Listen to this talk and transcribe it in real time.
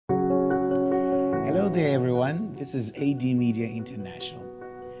Hello there everyone, this is AD Media International.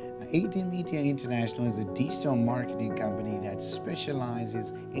 Now, AD Media International is a digital marketing company that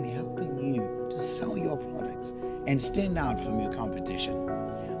specializes in helping you to sell your products and stand out from your competition.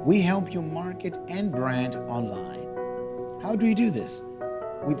 We help you market and brand online. How do we do this?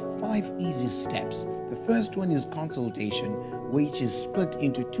 With 5 easy steps. The first one is consultation, which is split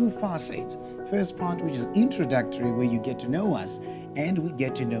into 2 facets. First part, which is introductory, where you get to know us and we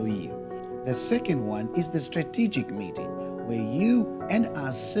get to know you. The second one is the strategic meeting, where you and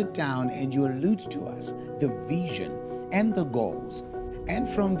us sit down and you allude to us, the vision and the goals. And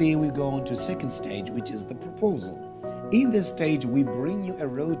from there we go on to second stage, which is the proposal. In this stage, we bring you a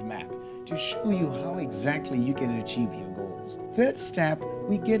roadmap to show you how exactly you can achieve your goals. Third step,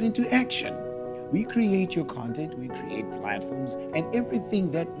 we get into action. We create your content, we create platforms and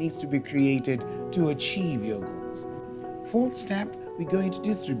everything that needs to be created to achieve your goals. Fourth step, we go into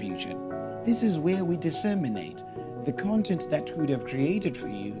distribution. This is where we disseminate the content that we would have created for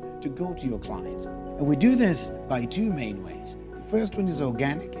you to go to your clients. And we do this by 2 main ways. The first one is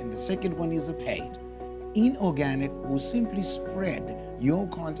organic and the second one is paid. In organic, we'll simply spread your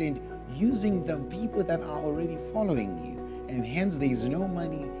content using the people that are already following you, and hence there is no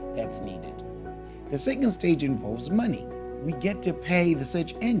money that's needed. The second stage involves money. We get to pay the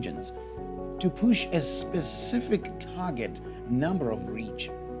search engines to push a specific target number of reach.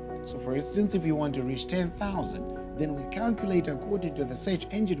 So for instance, if you want to reach 10,000, then we calculate according to the search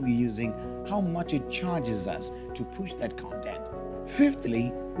engine we're using how much it charges us to push that content.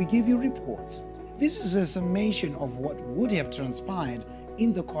 Fifthly, we give you reports. This is a summation of what would have transpired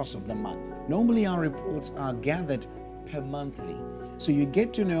in the course of the month. Normally our reports are gathered per monthly, so you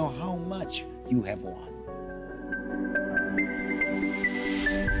get to know how much you have won.